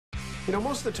You know,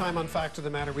 most of the time on Fact of the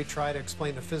Matter, we try to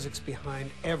explain the physics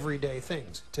behind everyday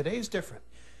things. Today's different.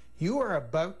 You are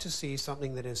about to see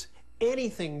something that is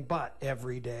anything but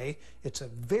everyday. It's a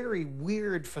very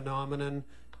weird phenomenon.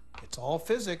 It's all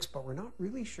physics, but we're not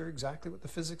really sure exactly what the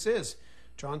physics is.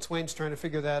 John Swain's trying to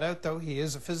figure that out, though. He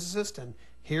is a physicist, and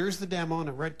here's the demo.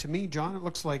 And right to me, John, it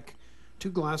looks like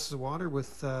 2 glasses of water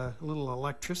with a little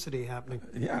electricity happening.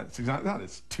 Yeah, it's exactly that.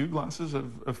 It's 2 glasses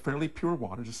of fairly pure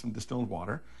water, just some distilled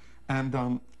water.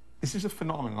 And this is a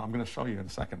phenomenon I'm going to show you in a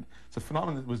second. It's a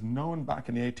phenomenon that was known back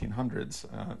in the 1800s,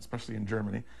 especially in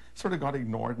Germany. Sort of got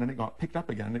ignored, and then it got picked up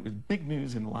again. It was big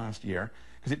news in the last year,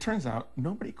 because it turns out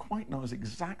nobody quite knows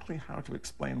exactly how to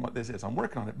explain what this is. I'm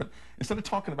working on it, but instead of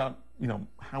talking about, you know,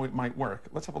 how it might work,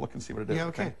 let's have a look and see what it is. Yeah,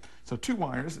 okay. So 2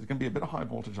 wires, there's going to be a bit of high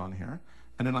voltage on here,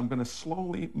 and then I'm going to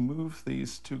slowly move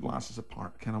these 2 glasses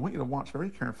apart. Ken, I want you to watch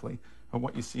very carefully on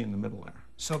what you see in the middle there.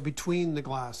 So between the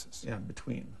glasses? Yeah,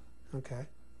 between. Okay.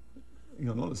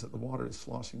 You'll notice that the water is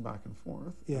sloshing back and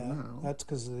forth. Yeah, and now, that's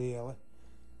because of the...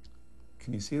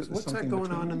 can you see that? So what's that going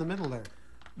on in the middle there?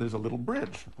 There's a little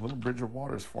bridge of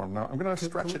water is formed. Now, I'm going to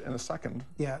stretch it in a second.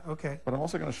 Yeah, okay. But I'm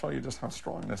also going to show you just how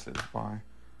strong this is by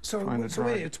so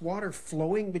wait, it's water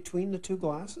flowing between the 2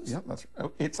 glasses?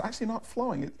 Yep, it's actually not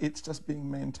flowing. It's just being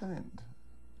maintained.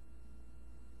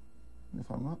 And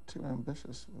if I'm not too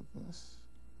ambitious with this...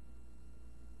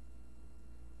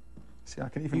 See, I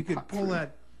can even You could pull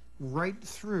that right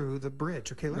through the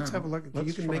bridge. Okay, let's have a look.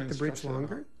 You can make the bridge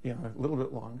longer? Yeah, a little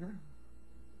bit longer.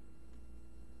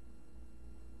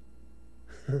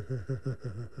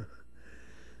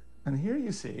 And here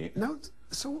you see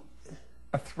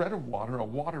a thread of water, a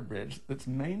water bridge that's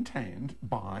maintained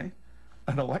by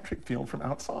an electric field from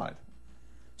outside.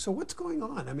 So what's going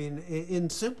on? I mean, in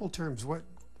simple terms,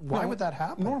 why would that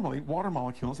happen? Normally, water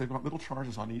molecules, they've got little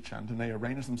charges on each end, and they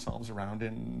arrange themselves around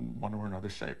in one or another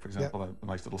shape. For example, a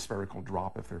nice little spherical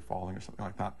drop if they're falling or something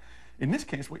like that. In this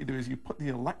case, what you do is you put the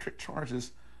electric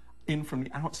charges in from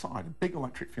the outside, a big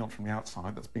electric field from the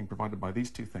outside that's being provided by these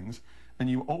 2 things, and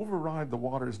you override the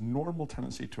water's normal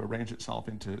tendency to arrange itself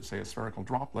into, say, a spherical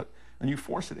droplet, and you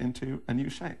force it into a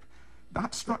new shape.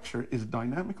 That structure is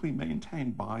dynamically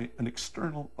maintained by an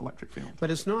external electric field. But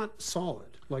it's not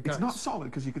solid, like It's not solid,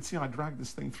 because you can see I dragged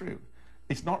this thing through.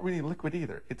 It's not really liquid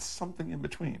either. It's something in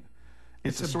between.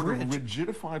 It's a sort of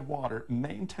rigidified water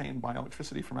maintained by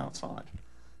electricity from outside.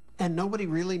 And nobody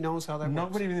really knows how that works?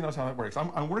 Nobody really knows how that works.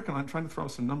 I'm working on trying to throw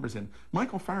some numbers in.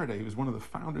 Michael Faraday, who was one of the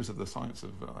founders of the science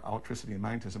of electricity and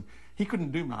magnetism, he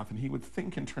couldn't do math, and he would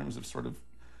think in terms of sort of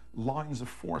lines of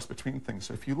force between things.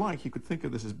 So if you like, you could think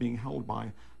of this as being held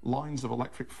by lines of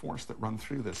electric force that run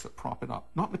through this, that prop it up.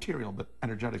 Not material, but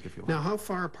energetic, if you like. Now, how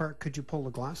far apart could you pull the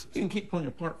glasses? You can keep pulling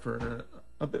apart for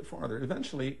a bit farther.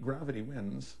 Eventually, gravity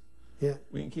wins. Yeah.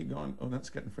 We can keep going. Oh, that's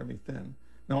getting fairly thin.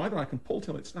 Now, either I can pull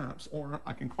till it snaps, or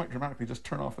I can quite dramatically just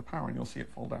turn off the power, and you'll see it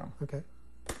fall down. Okay.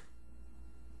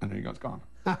 And there you go, it's gone.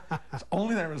 It's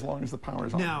only there as long as the power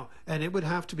is on. Now, and it would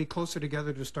have to be closer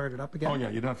together to start it up again? Oh, yeah,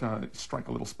 you'd have to strike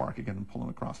a little spark again and pull them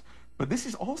across. But this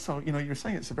is also, you know, you're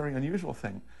saying it's a very unusual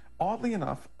thing. Oddly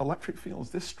enough, electric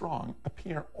fields this strong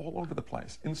appear all over the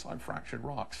place, inside fractured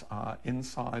rocks,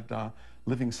 inside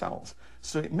living cells.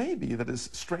 So it may be that, as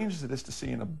strange as it is to see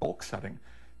in a bulk setting,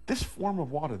 this form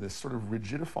of water, this sort of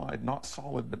rigidified, not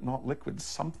solid but not liquid,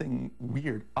 something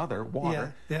weird, other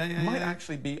water, might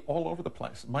actually be all over the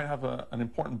place. Might have an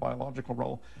important biological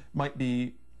role. Might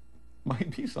be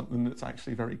something that's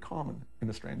actually very common in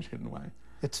a strange, hidden way.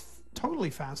 It's totally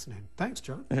fascinating. Thanks,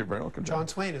 John. You're very welcome, John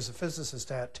Swain is a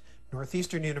physicist at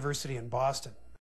Northeastern University in Boston.